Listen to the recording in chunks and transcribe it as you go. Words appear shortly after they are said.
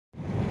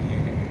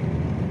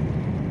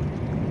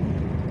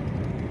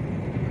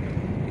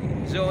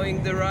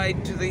enjoying the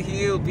ride to the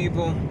hill,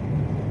 people.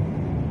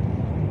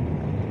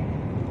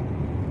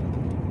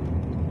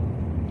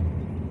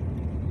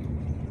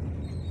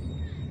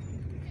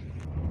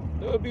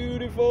 The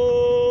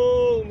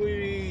beautiful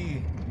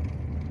Miri.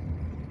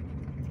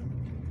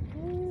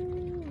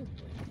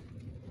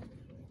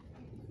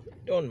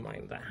 Don't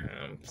mind the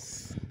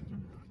humps.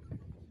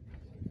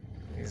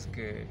 This is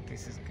good.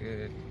 This is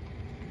good.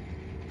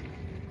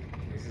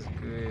 This is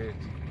good.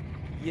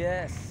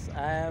 Yes,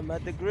 I am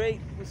at the great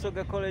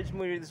Busoga College,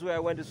 Muri. This is where I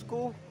went to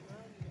school.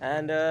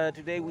 And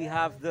today we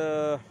have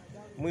the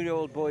Muri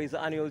Old Boys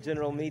annual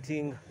general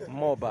meeting,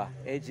 MOBA,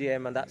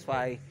 AGM, and that's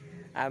why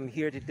I'm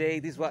here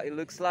today. This is what it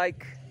looks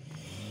like.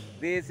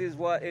 This is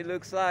what it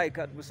looks like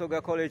at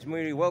Busoga College,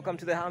 Muri. Welcome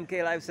to the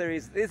HumKayLive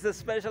series. This is a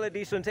special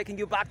edition taking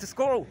you back to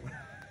school.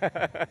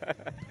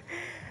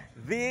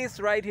 This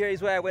right here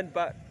is where I went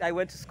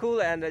to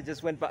school, and I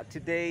just went back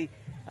today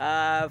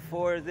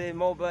for the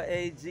MOBA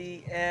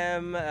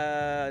AGM.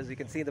 As you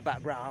can see in the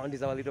background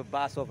is our little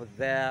bus over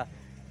there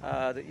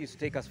that used to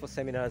take us for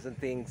seminars and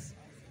things.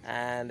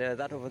 And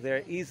that over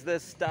there is the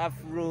staff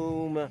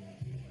room.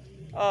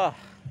 Oh,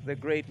 the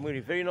great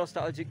Muri. Very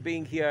nostalgic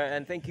being here,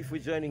 and thank you for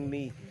joining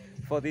me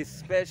for this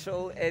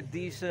special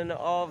edition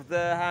of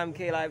the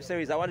HumKayLive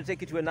series. I want to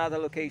take you to another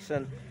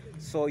location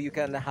so you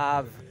can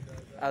have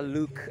a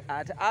look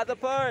at other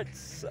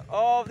parts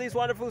of this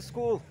wonderful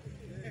school.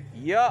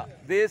 Yeah,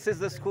 this is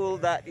the school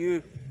that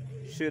you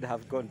should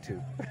have gone to.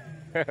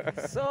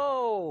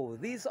 So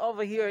this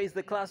over here is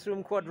the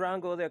classroom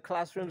quadrangle. There are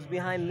classrooms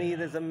behind me.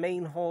 There's a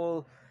main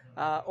hall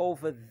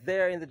over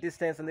there in the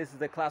distance, and this is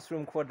the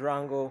classroom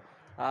quadrangle.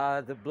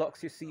 The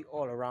blocks you see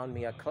all around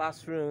me are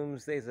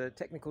classrooms. There's a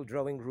technical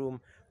drawing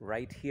room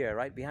right here,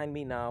 right behind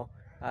me now.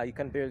 You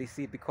can barely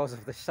see it because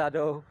of the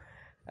shadow.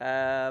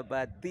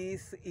 But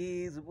this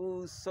is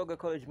Busoga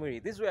College, Muri.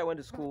 This is where I went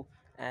to school,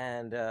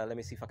 and let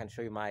me see if I can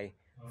show you my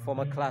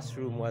former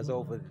classroom was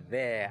over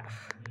there.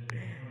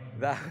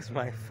 That was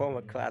my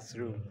former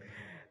classroom,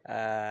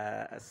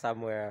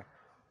 somewhere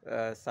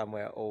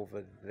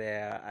over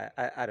there.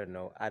 I don't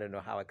know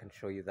how I can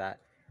show you that,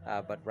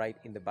 but right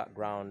in the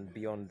background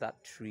beyond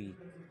that tree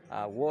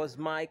was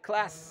my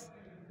class.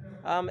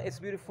 It's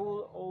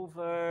beautiful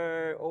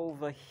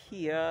over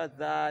here.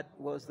 That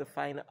was the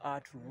fine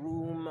art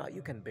room.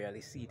 You can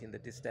barely see it in the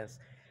distance.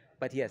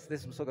 But yes,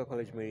 this is Busoga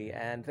College, Muri,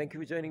 and thank you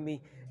for joining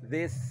me.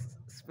 This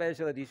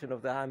special edition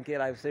of the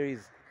HumKayLive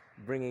series,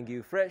 bringing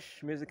you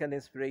fresh music and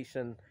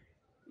inspiration.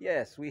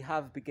 Yes, we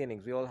have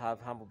beginnings. We all have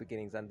humble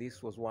beginnings, and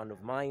this was one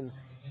of mine.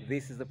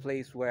 This is the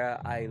place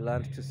where I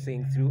learned to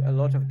sing through a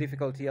lot of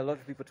difficulty. A lot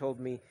of people told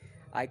me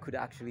I could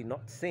actually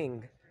not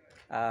sing,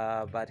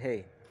 but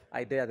hey,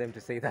 I dare them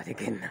to say that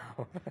again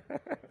now.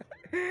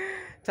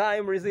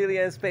 Time,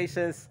 resilience,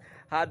 patience,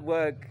 hard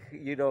work,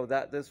 you know,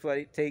 that's what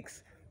it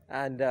takes.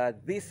 And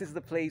this is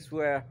the place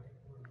where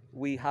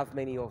we have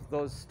many of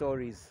those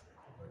stories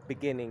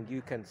beginning.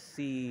 You can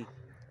see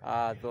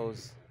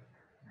those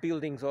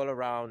buildings all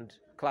around,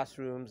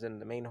 classrooms and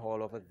the main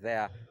hall over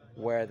there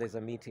where there's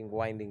a meeting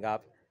winding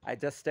up. I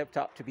just stepped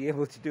up to be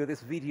able to do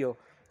this video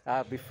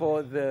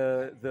before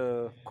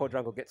the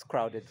quadrangle gets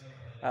crowded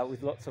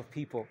with lots of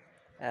people.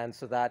 And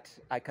so that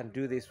I can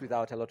do this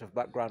without a lot of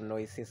background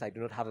noise, since I do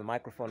not have a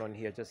microphone on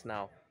here just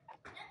now.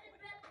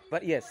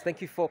 But yes,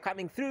 thank you for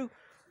coming through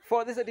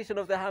for this edition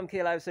of the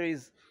HumKayLive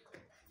series,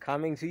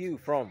 coming to you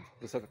from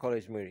Busoga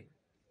College, Muri.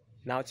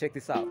 Now check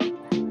this out.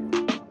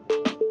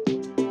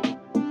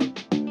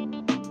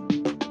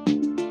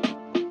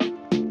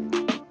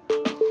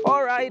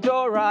 All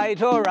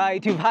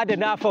right. You've had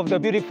enough of the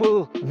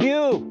beautiful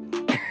view.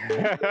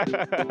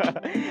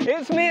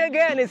 It's me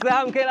again. It's the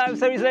HumKayLive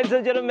series, ladies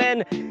and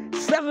gentlemen.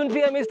 7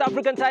 p.m. East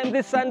African time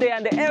this Sunday,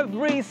 and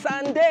every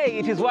Sunday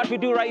it is what we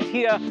do right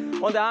here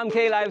on the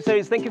HumKayLive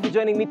series. Thank you for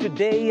joining me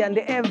today, and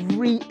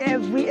every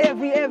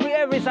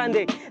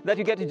Sunday that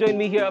you get to join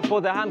me here for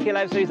the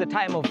HumKayLive series, a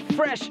time of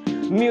fresh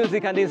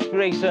music and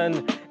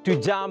inspiration to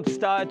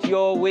jumpstart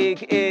your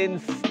week in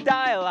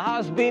style.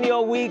 How's been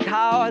your week?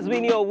 How has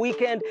been your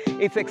weekend?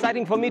 It's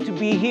exciting for me to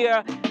be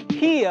here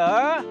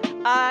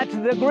at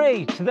the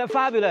great, the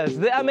fabulous,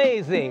 the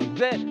amazing,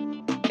 the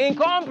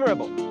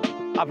incomparable.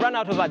 I've run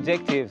out of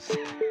adjectives.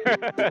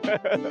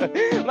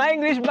 My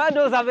English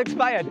bundles have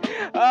expired.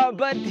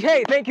 But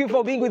hey, thank you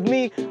for being with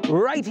me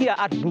right here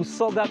at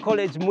Busoga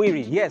College,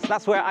 Muri. Yes,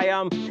 that's where I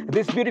am.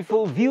 This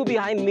beautiful view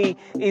behind me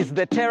is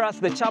the terrace,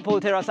 the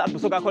chapel terrace at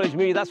Busoga College,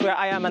 Muri. That's where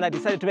I am, and I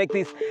decided to make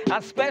this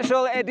a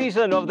special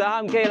edition of the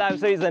HumKayLive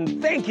series. And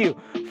thank you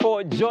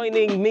for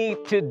joining me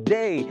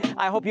today.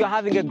 I hope you're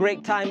having a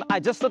great time.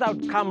 I just thought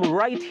I'd come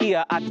right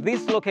here at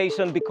this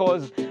location,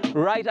 because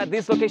right at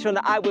this location,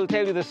 I will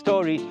tell you the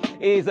story,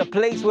 is a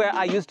place where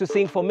I used to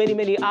sing for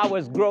many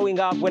hours growing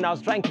up, when I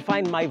was trying to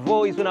find my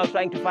voice, when I was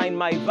trying to find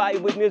my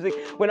vibe with music,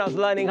 when I was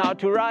learning how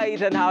to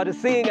write and how to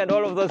sing and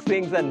all of those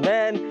things. And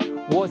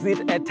man, was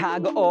it a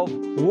tug of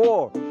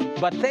war.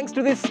 But thanks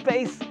to this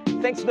space,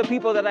 Thanks to the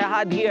people that I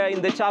had here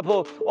in the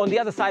chapel. On the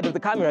other side of the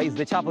camera is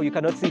the chapel. You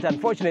cannot see it,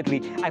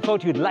 unfortunately. I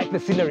thought you'd like the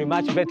scenery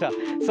much better.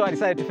 So I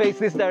decided to face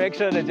this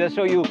direction and just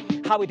show you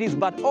how it is,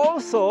 but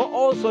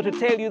also to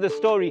tell you the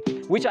story,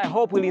 which I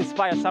hope will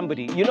inspire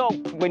somebody. You know,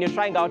 when you're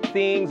trying out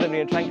things and when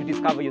you're trying to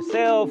discover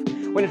yourself,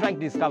 when you're trying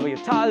to discover your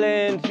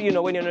talent, you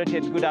know, when you're not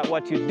yet good at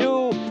what you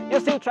do,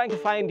 you're still trying to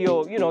find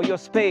your, you know, your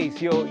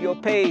space, your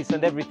pace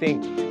and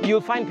everything.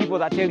 You'll find people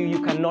that tell you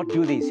you cannot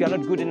do this, you're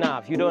not good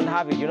enough, you don't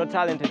have it, you're not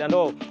talented and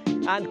all.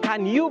 And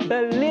can you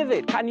believe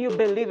it? Can you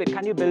believe it?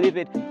 Can you believe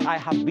it? I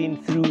have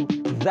been through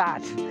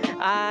that.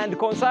 And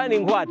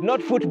concerning what?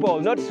 Not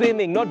football, not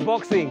swimming, not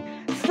boxing,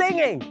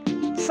 singing.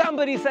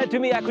 Somebody said to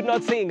me I could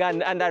not sing,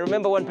 and I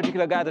remember one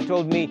particular guy that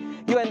told me,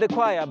 you're in the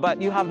choir, but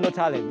you have no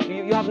talent.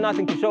 You have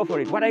nothing to show for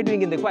it. What are you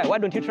doing in the choir? Why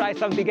don't you try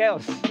something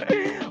else?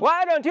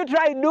 Why don't you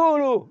try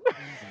Dulu?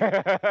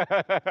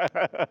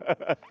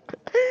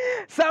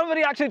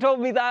 Somebody actually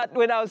told me that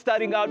when I was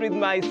starting out with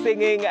my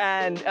singing,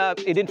 and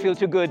it didn't feel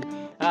too good.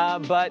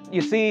 But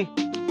you see,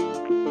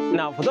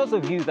 now for those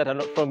of you that are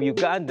not from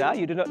Uganda,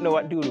 you do not know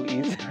what Dulu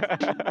is.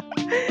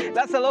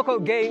 That's a local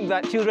game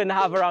that children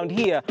have around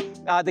here.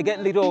 They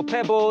get little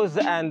pebbles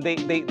and they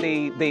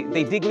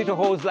dig little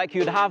holes like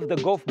you'd have the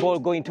golf ball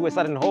go into a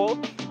certain hole.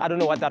 I don't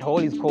know what that hole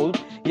is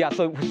called. Yeah,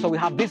 so we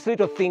have this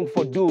little thing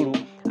for Dulu,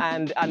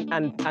 and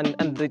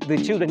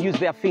the children use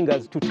their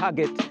fingers to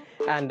target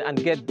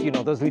and get, you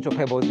know, those little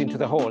pebbles into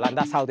the hole, and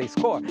that's how they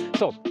score.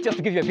 So just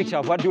to give you a picture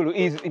of what Dulu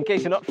is, in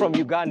case you're not from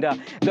Uganda,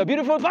 the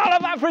beautiful part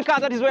of Africa,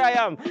 that is where I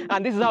am.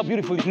 And this is how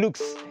beautiful it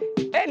looks.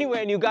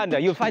 Anywhere in Uganda,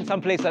 you'll find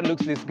some place that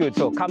looks this good.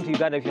 So come to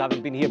Uganda if you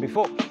haven't been here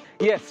before.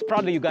 Yes,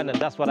 proudly Ugandan,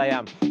 that's what I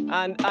am.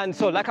 And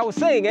so, like I was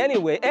saying,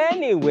 anyway,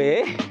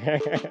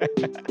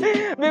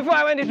 before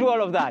I went into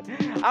all of that,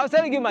 I was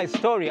telling you my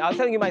story.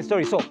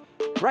 So,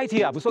 right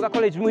here, Busoga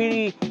College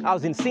Mwiri, I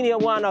was in senior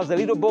one, I was a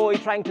little boy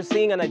trying to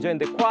sing, and I joined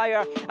the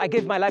choir. I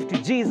gave my life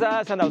to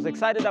Jesus, and I was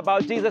excited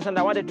about Jesus, and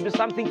I wanted to do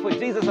something for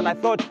Jesus, and I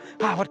thought,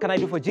 what can I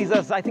do for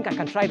Jesus? I think I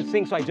can try to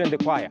sing, so I joined the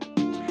choir.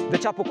 The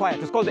chapel choir.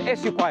 It was called the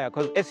SU choir,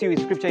 because SU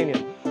is Scripture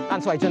Union.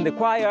 And so I joined the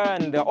choir,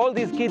 and all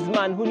these kids,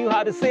 man, who knew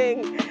how to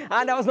sing,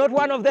 and I was not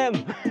one of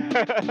them.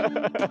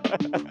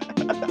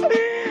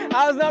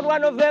 I was not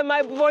one of them.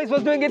 My voice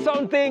was doing its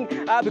own thing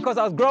because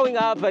I was growing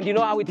up, and you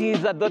know how it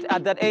is at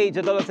that age,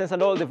 adolescence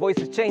and all, the voice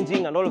is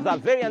changing and all of that,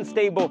 very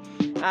unstable.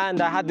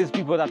 And I had these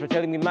people that were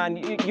telling me, man,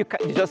 you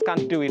just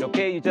can't do it,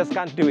 okay? You just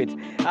can't do it.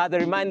 They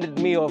reminded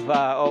me of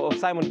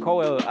Simon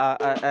Cowell,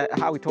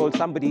 how he told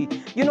somebody,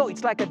 you know,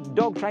 it's like a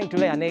dog trying to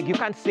lay an egg. You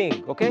can't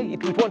sing, okay?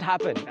 It won't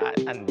happen.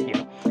 And you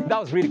know, that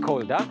was really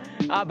cold, huh?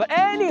 But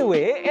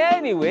anyway,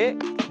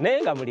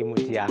 nenga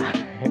mulimutia.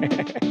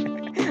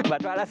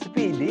 Batwala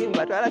speed.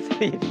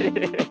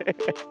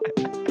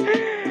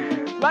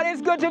 But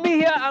it's good to be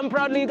here. I'm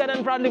proudly Ugandan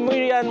and proudly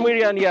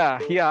Mwirian.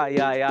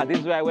 Yeah. This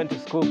is where I went to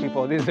school,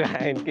 people. This is where,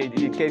 in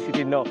case you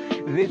didn't know,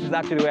 this is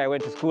actually where I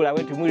went to school. I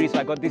went to Mwiri, so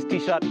I got this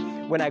T-shirt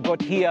when I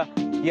got here.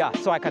 Yeah,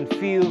 so I can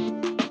feel,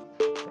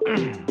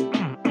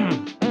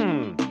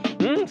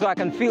 so I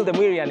can feel the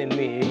Mwirian in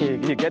me.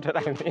 You get what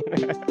I mean?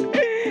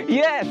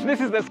 Yes,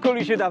 this is the school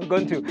you should have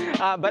gone to.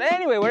 But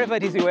anyway, wherever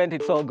it is you went,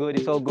 it's all good.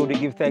 It's all good. We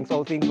give thanks.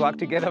 All things work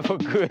together for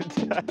good.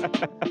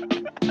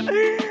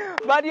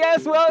 But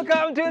yes,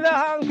 welcome to the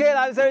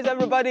HumKayLive series,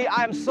 everybody.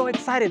 I'm so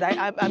excited.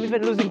 I'm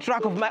even losing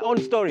track of my own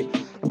story.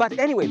 But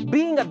anyway,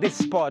 being at this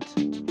spot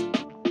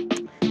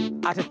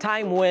at a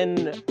time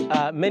when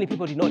many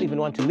people did not even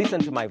want to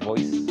listen to my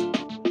voice,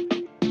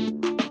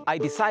 I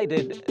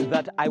decided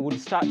that I would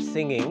start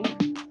singing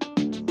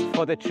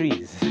for the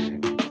trees.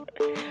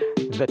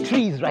 The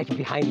trees right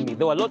behind me.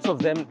 There were lots of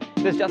them.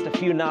 There's just a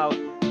few now.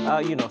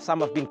 You know,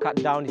 some have been cut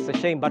down. It's a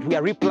shame, but we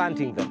are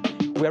replanting them.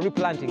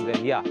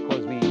 Yeah,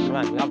 because we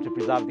have to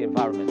preserve the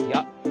environment.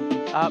 Yeah.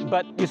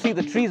 But you see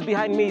the trees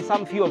behind me.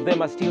 Some few of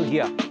them are still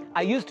here.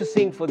 I used to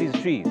sing for these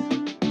trees.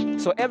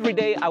 So every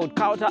day I would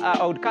cut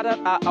out.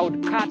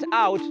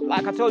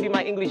 Like I told you,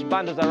 my English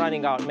bundles are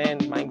running out, man.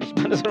 My English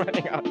bundles are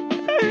running out.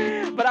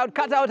 But I would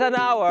cut out an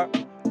hour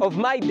of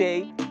my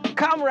day,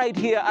 come right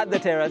here at the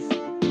terrace,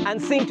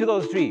 and sing to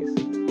those trees.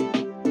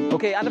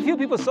 Okay, and a few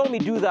people saw me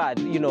do that,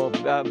 you know,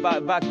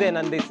 back then,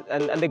 and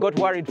they got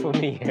worried for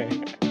me.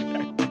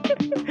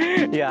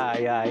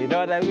 Yeah, you know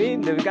what I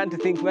mean? They began to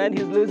think, man,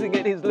 he's losing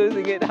it.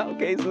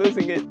 Okay, he's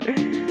losing it.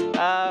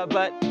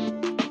 But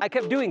I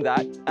kept doing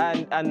that,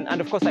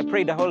 and of course I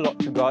prayed a whole lot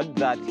to God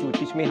that He would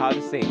teach me how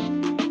to sing.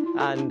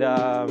 And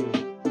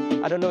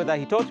I don't know whether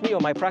He taught me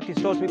or my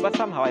practice taught me, but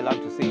somehow I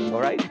learned to sing,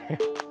 all right?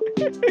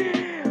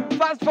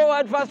 Fast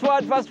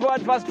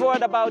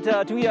forward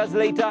about 2 years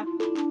later,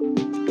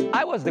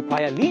 I was the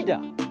choir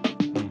leader.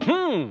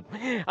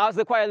 I was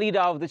the choir leader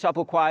of the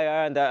chapel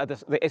choir and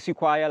the SU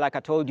choir, like I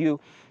told you.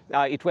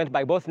 It went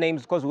by both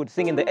names because we would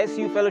sing in the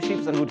SU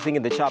fellowships and we would sing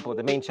in the chapel,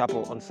 the main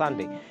chapel, on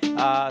Sunday.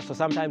 So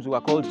sometimes we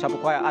were called chapel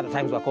choir, other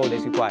times we were called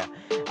SU choir.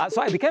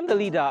 So I became the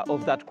leader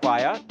of that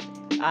choir.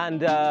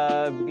 And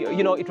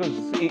you know, it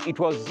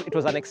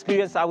was an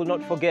experience I will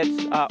not forget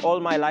all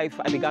my life.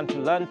 I began to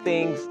learn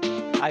things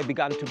I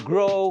began to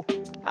grow,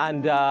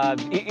 and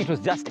it was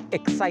just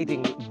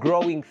exciting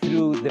growing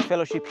through the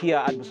fellowship here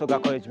at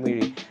Busoga College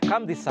Mwiri.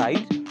 Come this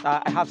side.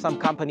 I have some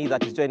company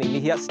that is joining me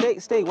here.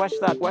 Stay, watch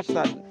that.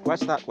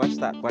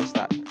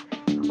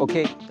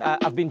 Okay,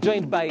 I've been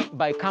joined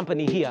by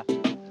company here.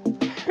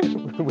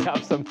 We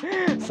have some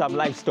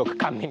livestock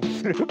coming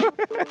through.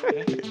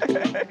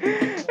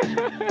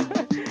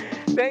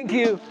 Thank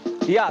you.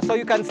 Yeah, so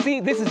you can see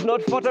this is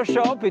not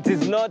Photoshop.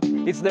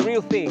 It's the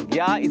real thing.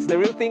 Yeah, it's the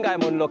real thing.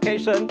 I'm on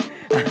location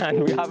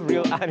and we have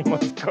real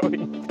animals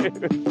going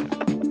through.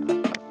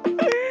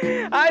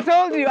 I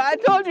told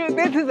you,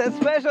 this is a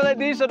special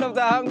edition of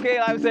the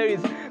HumKayLive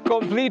series,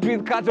 complete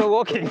with cattle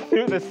walking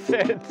through the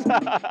set.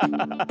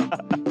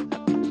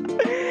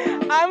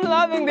 I'm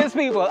loving this,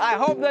 people. I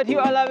hope that you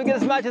are loving it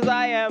as much as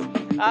I am,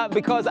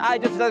 because I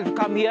just decided to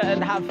come here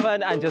and have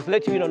fun and just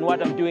let you in on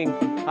what I'm doing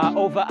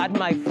over at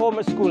my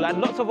former school. And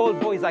lots of old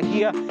boys are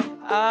here.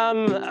 I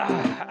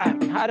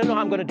don't know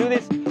how I'm going to do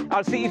this.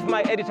 I'll see if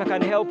my editor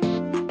can help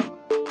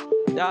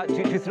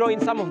to throw in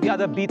some of the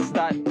other beats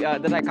that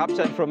I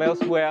captured from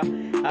elsewhere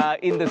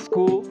in the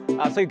school.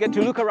 So you get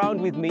to look around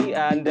with me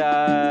and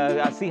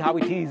see how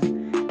it is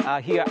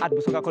here at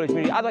Busoga College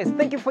Mwiri. Otherwise,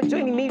 thank you for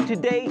joining me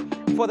today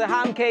for the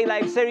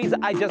HumKayLive series.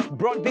 I just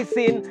brought this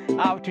in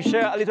to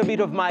share a little bit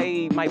of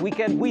my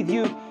weekend with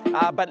you.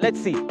 But let's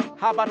see,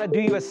 how about I do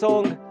you a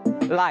song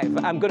live?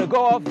 I'm gonna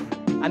go off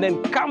and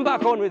then come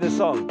back on with the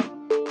song.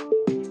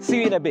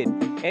 See you in a bit.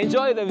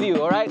 Enjoy the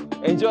view, all right?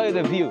 Enjoy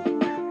the view.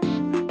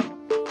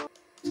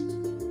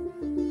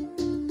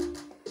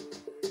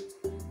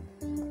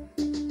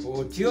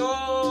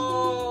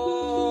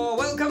 Yo,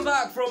 welcome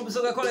back from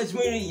Busoga College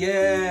Mwiri.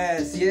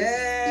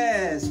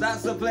 Yes,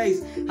 that's the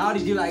place. How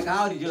did you like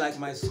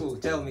my school?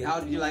 Tell me, how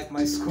did you like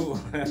my school?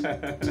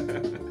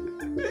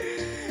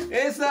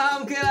 It's the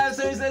HumKayLive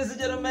series, ladies and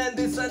gentlemen.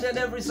 This Sunday and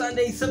every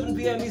Sunday, 7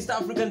 p.m. East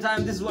African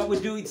time. This is what we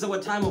do. It's our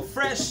time of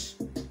fresh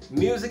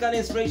music and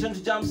inspiration to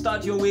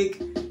jumpstart your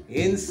week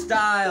in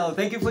style.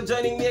 Thank you for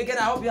joining me again.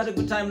 I hope you had a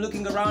good time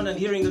looking around and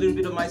hearing a little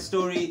bit of my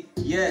story.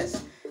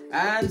 Yes.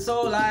 And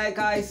so, like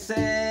I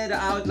said,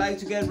 I would like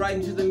to get right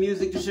into the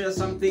music to share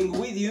something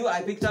with you.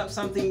 I picked up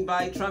something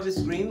by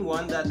Greene,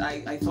 one that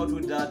I thought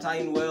would tie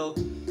in well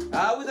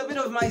with a bit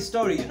of my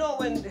story. You know,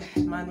 when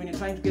you're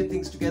trying to get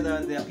things together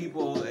and there are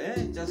people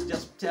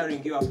just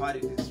tearing you apart,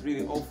 it's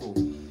really awful.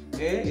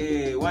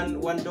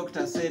 One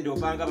doctor said,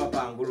 "Opanga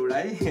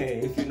bapangulula."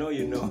 If you know,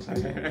 you know.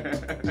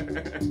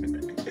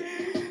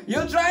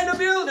 You're trying to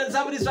build and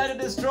somebody's trying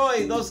to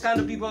destroy. Those kind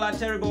of people are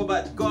terrible,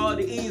 but God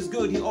is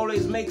good. He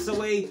always makes a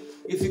way.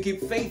 If you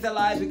keep faith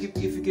alive, if you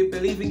keep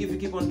believing, if you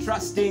keep on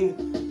trusting,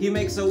 He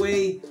makes a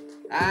way.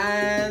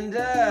 And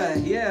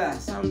yeah,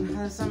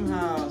 somehow,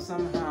 somehow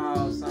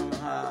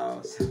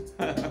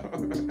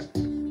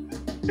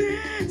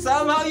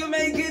you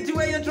make it to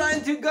where you're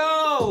trying to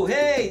go.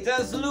 Hey,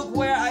 just look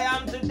where I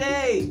am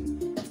today.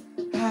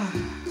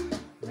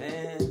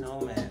 Man,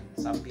 oh man,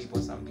 some people.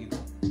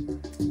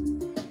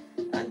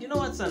 And you know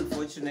what's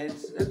unfortunate?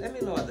 Let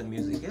me lower the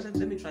music.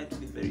 Let me try to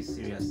be very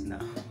serious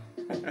now.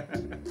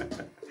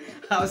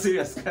 How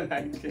serious can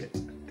I get?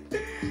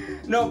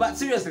 No, but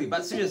seriously.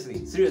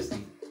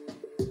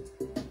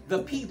 The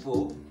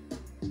people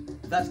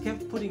that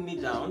kept putting me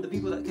down, the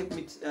people that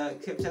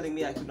kept telling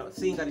me I could not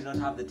sing, I did not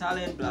have the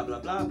talent, blah, blah,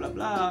 blah, blah,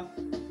 blah,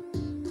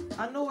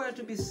 are nowhere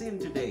to be seen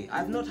today.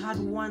 I've not had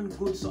one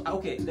good song.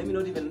 Okay, let me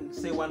not even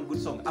say one good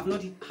song. I've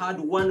not had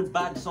one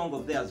bad song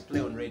of theirs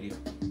play on radio.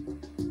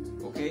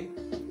 Okay?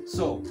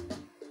 So,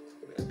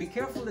 be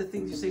careful the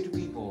things you say to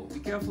people. Be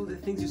careful the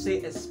things you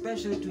say,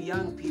 especially to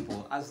young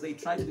people as they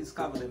try to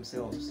discover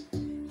themselves.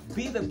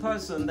 Be the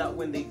person that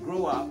when they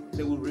grow up,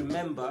 they will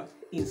remember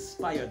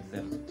inspired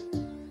them.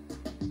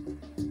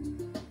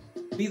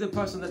 Be the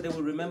person that they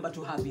will remember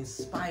to have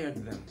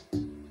inspired them.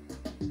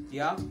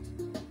 Yeah?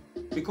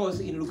 Because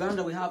in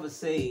Luganda we have a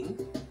saying,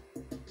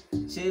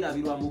 Chera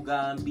birwa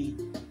mugambi.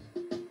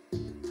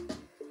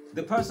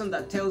 The person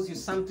that tells you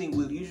something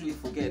will usually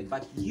forget,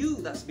 but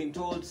you that's been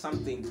told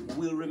something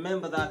will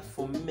remember that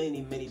for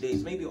many, many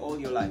days, maybe all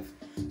your life.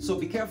 So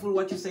be careful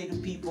what you say to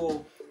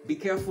people. Be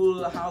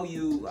careful how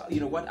you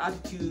know, what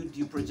attitude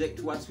you project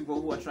towards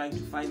people who are trying to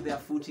find their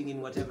footing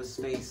in whatever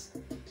space.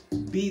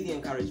 Be the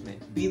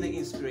encouragement. Be the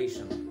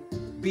inspiration.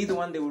 Be the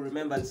one they will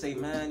remember and say,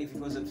 man, if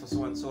it wasn't for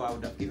so-and-so, I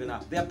would have given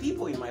up. There are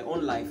people in my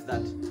own life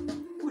that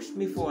pushed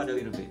me forward a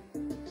little bit.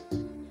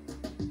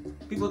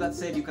 People that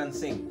said you can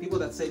sing. People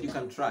that said you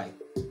can try.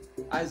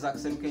 Isaac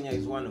Semkenya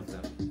is one of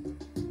them.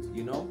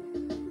 You know?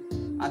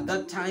 At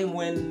that time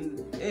when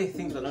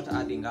things were not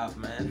adding up,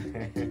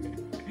 man.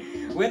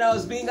 When I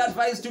was being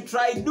advised to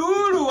try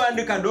Duru and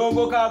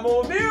Kadongo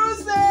Kamo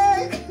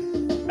music.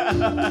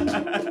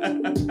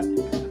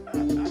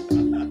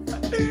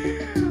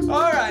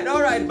 All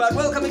right, but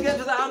welcome again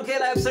to the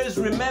HumKayLive series.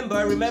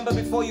 Remember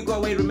before you go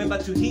away, remember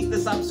to hit the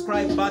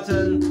subscribe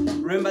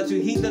button. Remember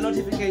to hit the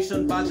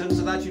notification button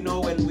so that you know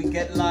when we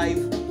get live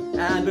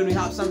and when we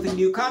have something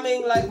new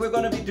coming, like we're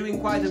going to be doing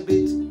quite a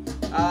bit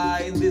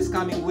in these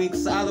coming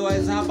weeks.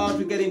 Otherwise, how about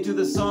we get into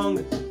the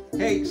song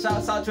Hey,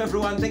 shouts out to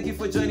everyone. Thank you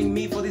for joining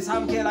me for this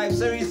HumKayLive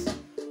series.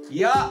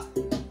 Yeah.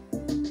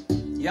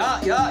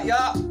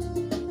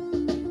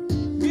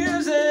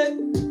 Music.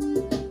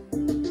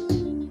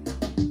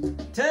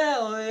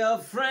 Tell your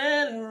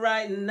friend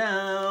right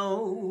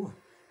now,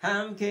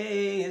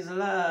 HumKay is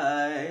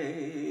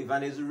live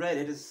and is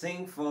ready to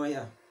sing for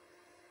you.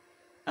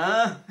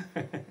 Huh?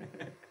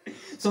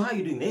 So how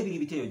you doing? Maybe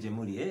you tell your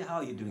Jemudi, eh? How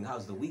are you doing?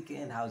 How's the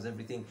weekend? How's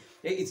everything?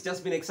 It's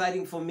just been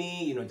exciting for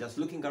me, you know, just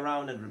looking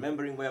around and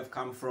remembering where I've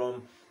come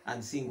from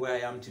and seeing where I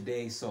am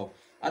today. So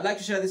I'd like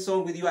to share this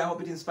song with you. I hope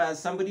it inspires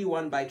somebody.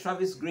 One by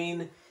Travis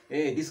Greene.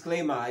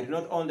 Disclaimer, I do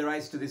not own the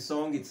rights to this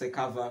song. It's a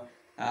cover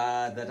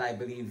that I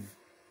believe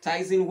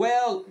ties in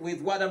well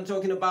with what I'm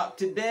talking about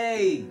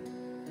today.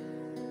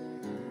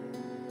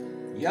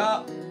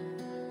 Yeah.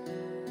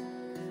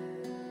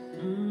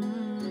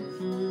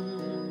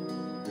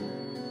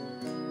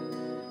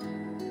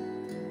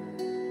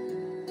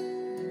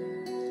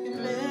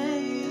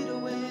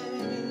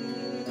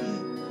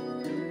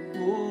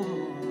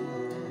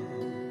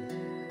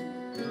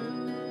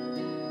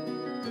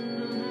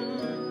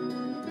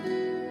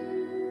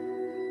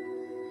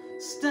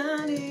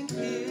 Standing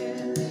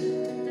here,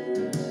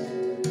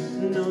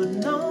 not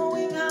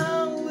knowing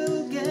how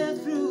we'll get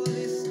through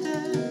this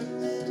test,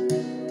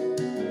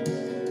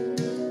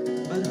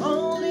 but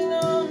holding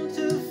on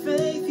to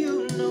faith,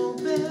 you know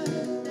best.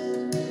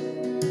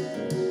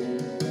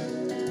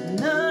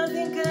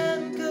 Nothing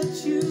can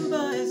catch you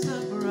by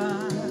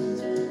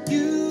surprise.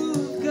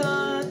 You've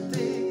got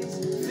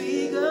this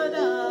figured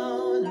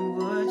out and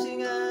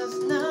watching us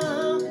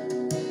now.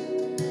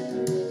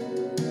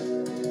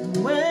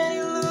 When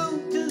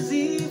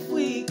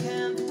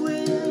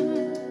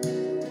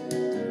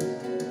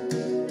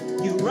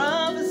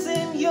wrap us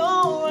in your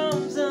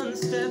arms and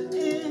step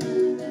in,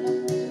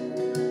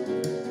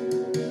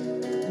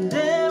 and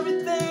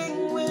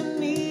everything we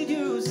need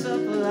you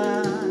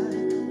supply.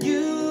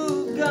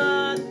 You've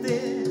got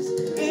this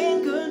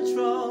in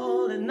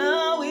control, and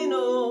now we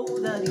know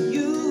that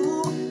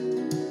you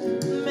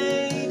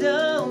made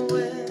a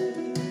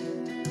way.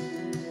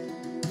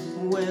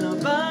 When our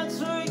backs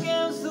were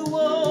against the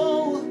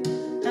wall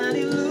and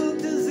it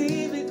looked as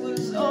if it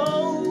was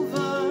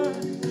over,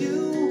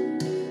 you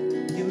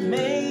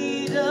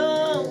made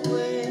a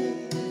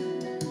way.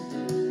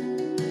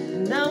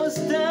 Now we're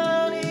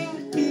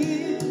standing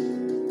here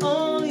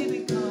only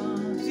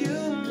because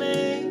you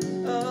made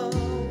a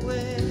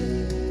way.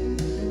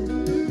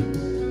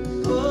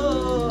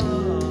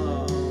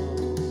 Oh,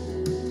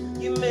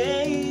 you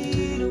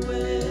made a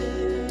way.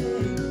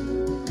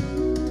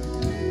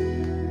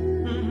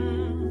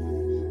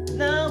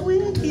 Now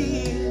we're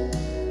here,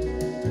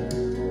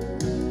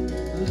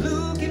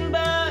 looking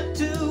back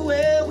to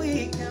where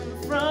we came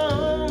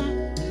from.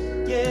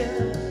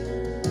 Yeah,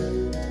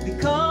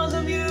 because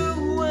of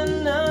you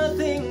and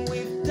nothing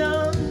we've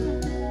done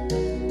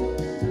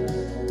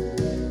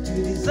to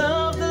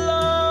deserve the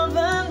love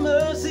and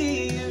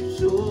mercy you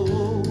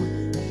show.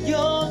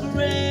 Your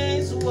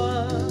grace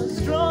was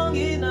strong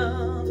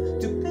enough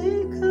to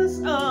pick us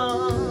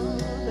up,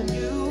 and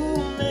you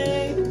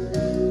made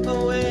a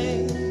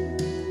way.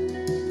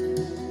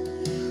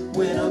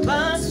 When our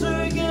backs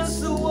were against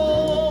the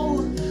wall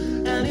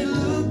and it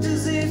looked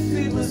as if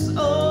it was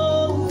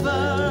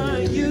over,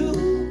 you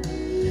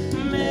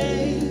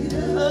made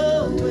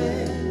a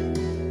way.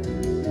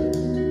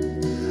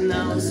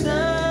 Now I'm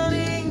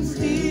standing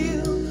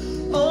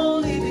still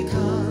only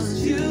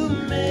because you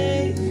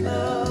made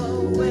a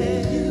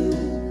way.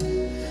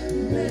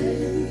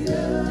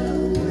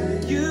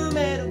 You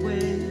made a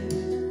way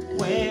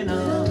when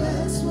our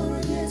backs were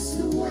against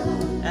the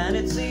wall and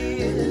it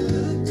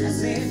seemed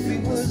as if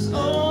it was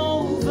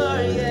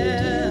over.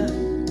 Yeah,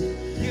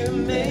 you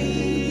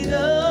made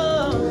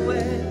a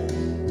way.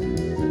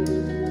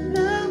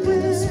 Now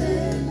we're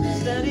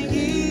standing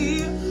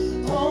here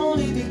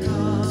only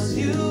because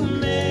you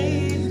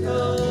made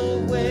a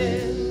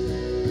way.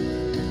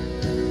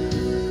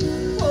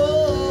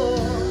 Oh,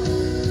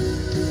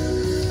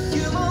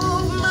 you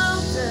move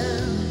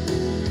mountains,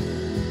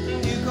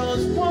 you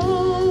cause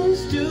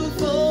walls to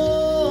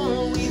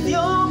fall with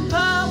your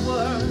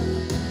power.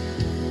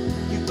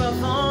 You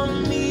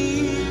perform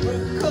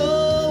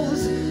miracles.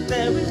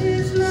 There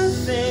is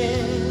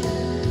nothing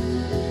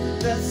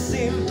that's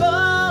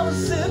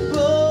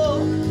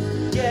impossible.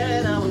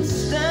 Yeah, now I'm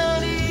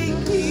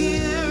standing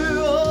here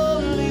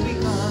only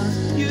because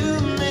you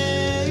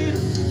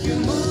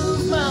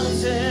move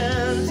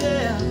mountains.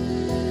 Yeah,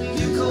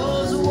 you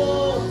cause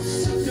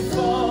walls to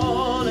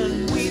fall,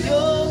 and with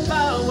your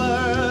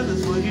power,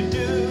 that's what you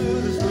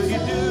do. That's what you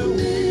do.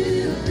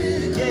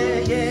 Yeah.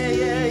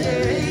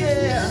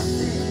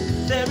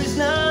 There is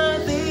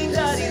nothing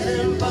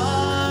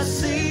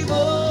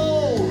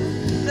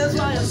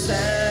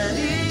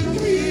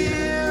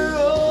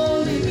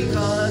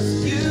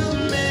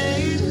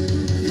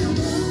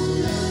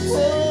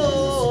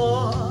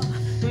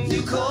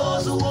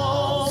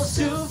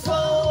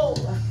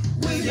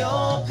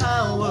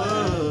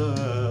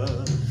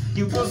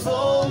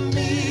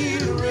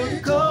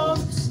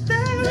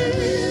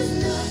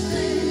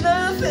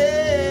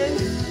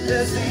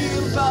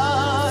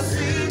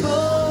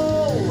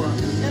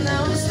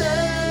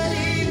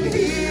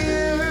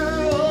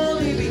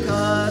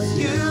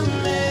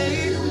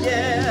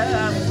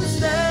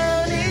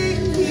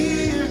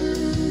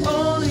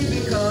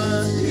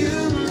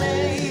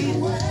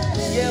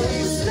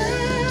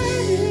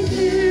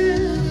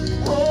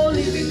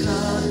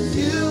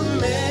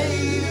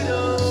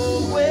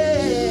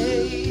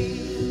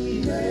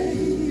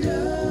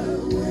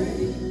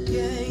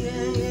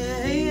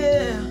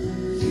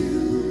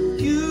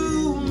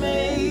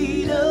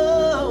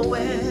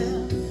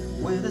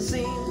there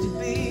seemed to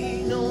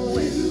be no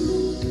way.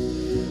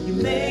 You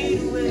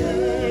made a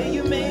way,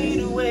 you made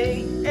a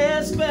way,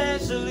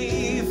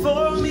 especially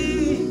for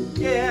me,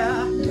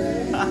 yeah.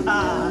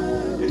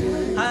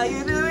 How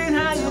you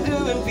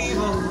doing,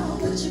 people?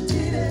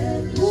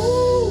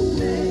 Ooh.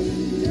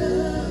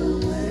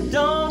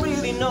 Don't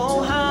really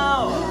know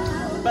how,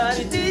 but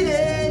he did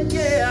it,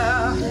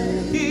 yeah.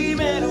 He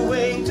made a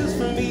way just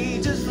for me,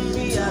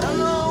 I don't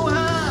know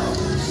how.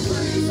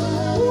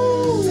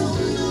 Ooh.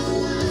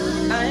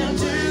 I am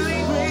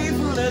truly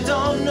grateful, I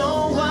don't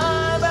know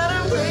why, but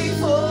I'm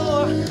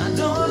grateful. I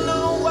don't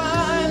know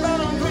why, but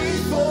I'm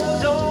grateful.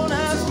 Don't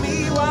ask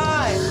me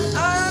why,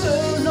 I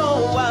don't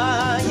know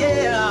why,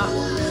 yeah.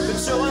 But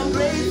so I'm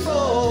grateful.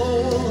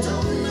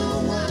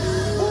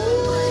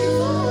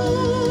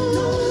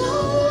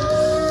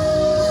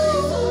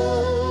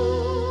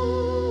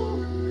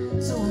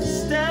 So I'm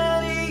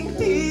standing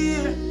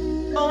here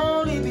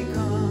only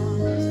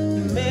because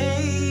you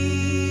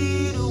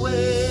made a way.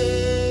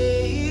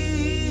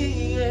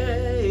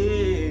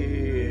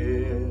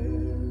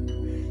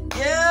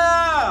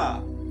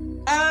 Yeah,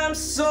 I'm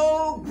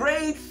so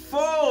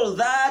grateful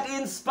that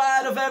in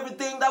spite of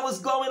everything that was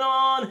going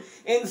on,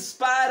 in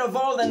spite of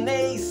all the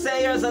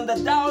naysayers and the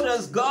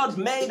doubters, God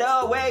made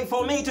a way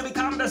for me to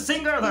become the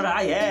singer that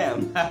I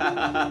am.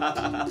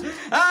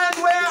 And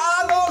where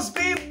are those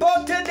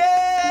people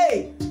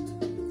today?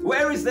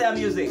 Where is their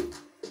music?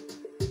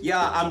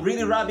 Yeah, I'm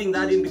really rubbing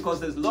that in because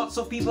there's lots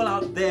of people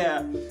out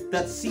there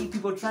that see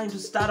people trying to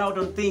start out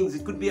on things.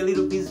 It could be a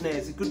little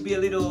business, it could be a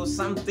little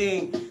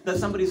something that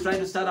somebody's trying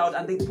to start out,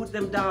 and they put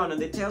them down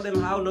and they tell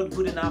them how not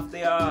good enough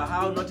they are,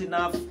 how not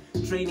enough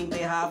training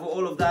they have,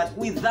 all of that,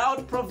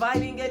 without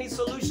providing any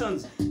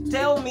solutions.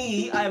 Tell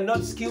me I am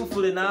not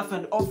skillful enough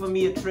and offer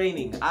me a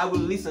training. I will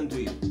listen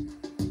to you.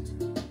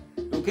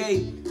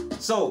 Okay?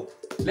 So,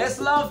 let's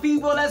love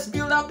people, let's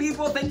build up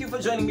people. Thank you for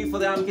joining me for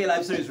the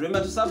HumKayLive series.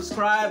 Remember to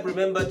subscribe,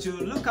 remember to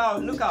look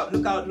out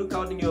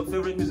in your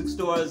favorite music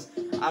stores,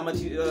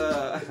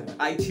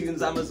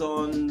 iTunes,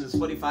 Amazon,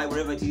 Spotify,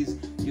 wherever it is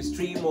you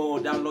stream or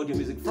download your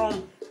music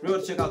from.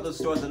 Remember to check out those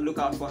stores and look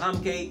out for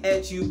HumKay,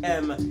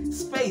 H-U-M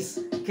space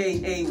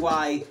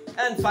K-A-Y,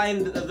 and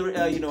find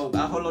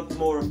a whole lot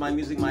more of my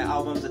music, my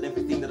albums and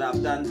everything that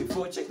I've done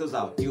before. Check those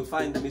out. You'll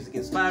find the music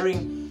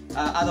inspiring.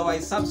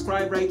 Otherwise,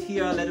 subscribe right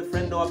here. Let a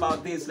friend know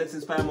about this. Let's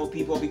inspire more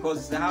people because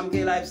it's the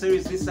HumKayLive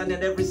series this Sunday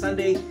and every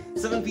Sunday,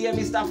 7 p.m.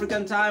 East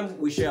African time.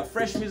 We share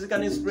fresh music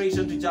and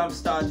inspiration to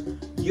jumpstart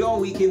your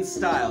weekend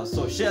style.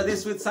 So share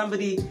this with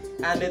somebody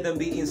and let them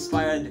be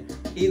inspired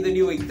in the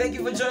new week. Thank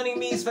you for joining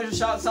me. Special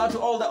shouts out to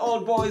all the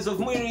old boys of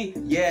Mwiri.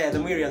 Yeah, the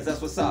Mwirians, that's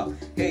what's up.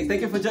 Hey,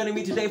 thank you for joining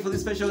me today for this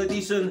special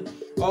edition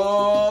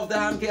of the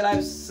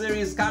HumKayLive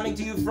series coming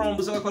to you from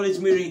Busoga College,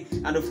 Mwiri,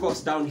 and of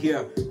course down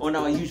here on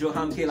our usual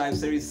HumKayLive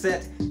series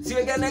set. See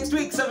you again next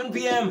week, 7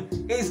 p.m.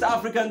 East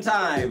African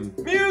time.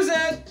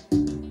 Music!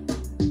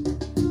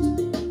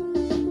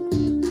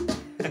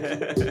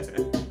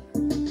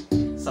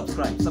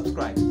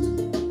 Subscribe.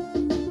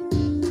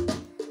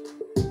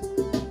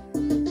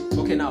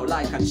 Okay, now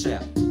like and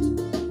share.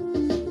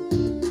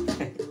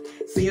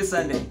 See you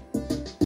Sunday.